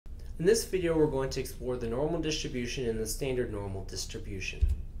In this video, we're going to explore the normal distribution and the standard normal distribution.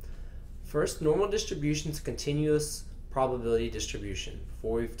 First, normal distribution is a continuous probability distribution.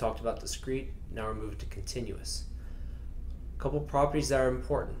 Before we've talked about discrete, now we're moving to continuous. A couple properties that are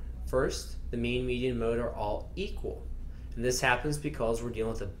important. First, the mean, median, mode are all equal. And this happens because we're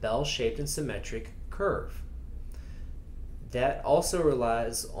dealing with a bell-shaped and symmetric curve. That also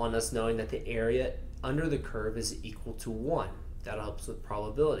relies on us knowing that the area under the curve is equal to 1. That'll help us with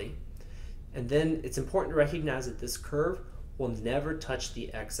probability. And then it's important to recognize that this curve will never touch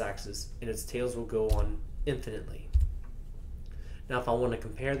the x-axis and its tails will go on infinitely. Now if I want to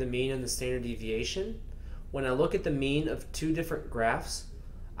compare the mean and the standard deviation, when I look at the mean of two different graphs,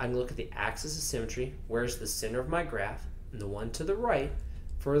 I can look at the axis of symmetry, where's the center of my graph, and the one to the right,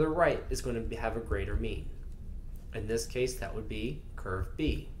 further right, is going to have a greater mean. In this case, that would be curve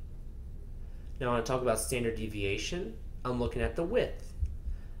B. Now when I talk about standard deviation, I'm looking at the width.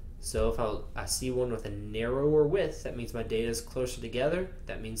 So if I see one with a narrower width, that means my data is closer together.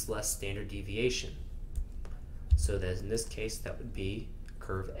 That means less standard deviation. So that in this case, that would be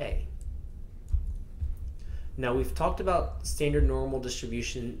curve A. Now we've talked about standard normal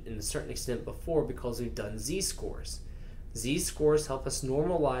distribution in a certain extent before because we've done z-scores. Z-scores help us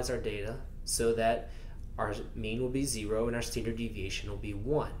normalize our data so that our mean will be 0 and our standard deviation will be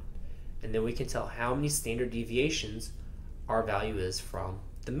 1. And then we can tell how many standard deviations our value is from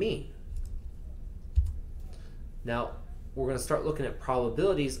the mean. Now we're going to start looking at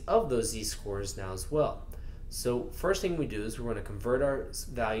probabilities of those z-scores now as well. So first thing we do is we're going to convert our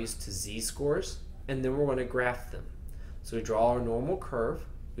values to z-scores and then we're going to graph them. So we draw our normal curve,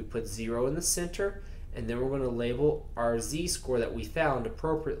 we put 0 in the center, and then we're going to label our z-score that we found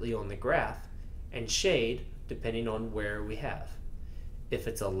appropriately on the graph and shade depending on where we have. If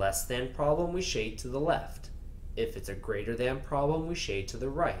it's a less than problem, we shade to the left. If it's a greater than problem, we shade to the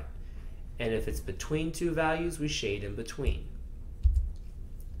right. And if it's between two values, we shade in between.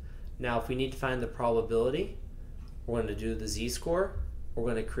 Now if we need to find the probability, we're going to do the z-score. We're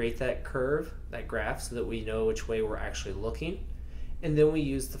going to create that curve, that graph, so that we know which way we're actually looking. And then we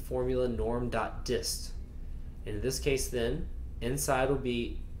use the formula norm.dist. In this case then, inside will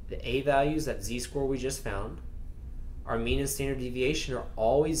be the a values, that z-score we just found. Our mean and standard deviation are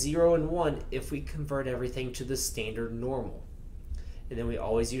always 0 and 1 if we convert everything to the standard normal. And then we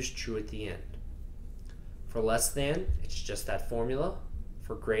always use true at the end. For less than, it's just that formula.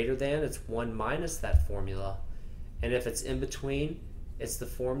 For greater than, it's 1 minus that formula. And if it's in between, it's the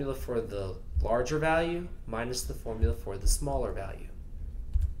formula for the larger value minus the formula for the smaller value.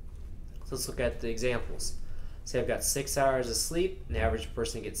 So let's look at the examples. Say I've got 6 hours of sleep, and the average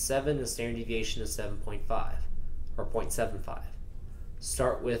person gets 7, and the standard deviation is 7.5. Or 0.75.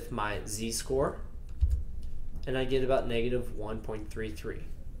 Start with my z-score, and I get about negative 1.33.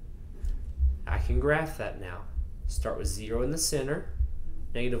 I can graph that now. Start with 0 in the center,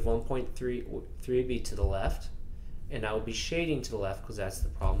 negative 1.3 would be to the left, and I will be shading to the left because that's the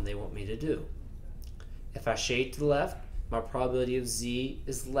problem they want me to do. If I shade to the left, my probability of z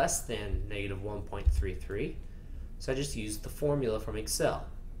is less than negative 1.33, so I just use the formula from Excel.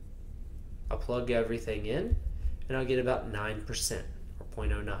 I'll plug everything in, and I'll get about 9%, or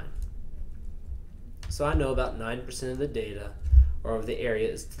 0.09. So I know about 9% of the data, or of the area,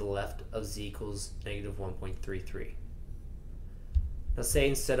 is to the left of z equals negative 1.33. Now say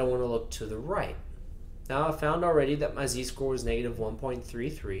instead I want to look to the right. Now I found already that my z-score was negative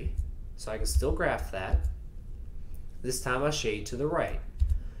 1.33, so I can still graph that. This time I shade to the right.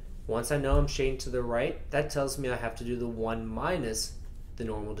 Once I know I'm shading to the right, that tells me I have to do the 1 minus the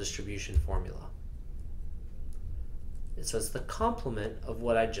normal distribution formula. So it's the complement of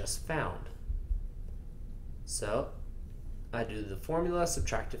what I just found. So I do the formula,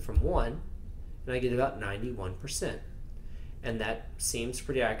 subtract it from 1, and I get about 91%. And that seems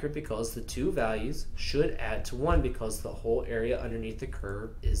pretty accurate because the two values should add to 1 because the whole area underneath the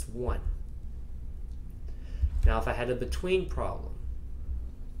curve is 1. Now if I had a between problem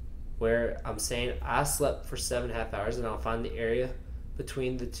where I'm saying I slept for 7.5 hours and I'll find the area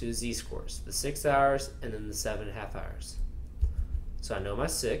between the two z-scores, the 6 hours and then the 7.5 hours. So I know my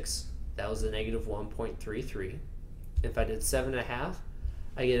 6, that was a negative 1.33. If I did 7.5,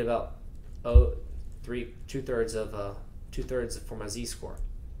 I get about two-thirds for my z-score.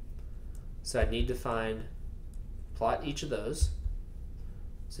 So I need to plot each of those.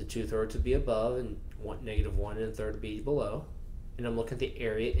 So 2/3 would be above and negative 1 1/3 would be below. And I'm looking at the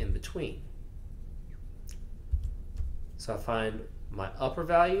area in between. So I find my upper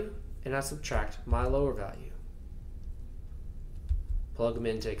value and I subtract my lower value. Plug them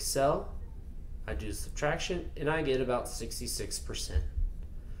into Excel, I do subtraction, and I get about 66%.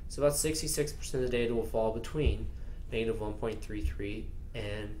 So about 66% of the data will fall between negative 1.33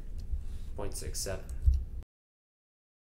 and 0.67.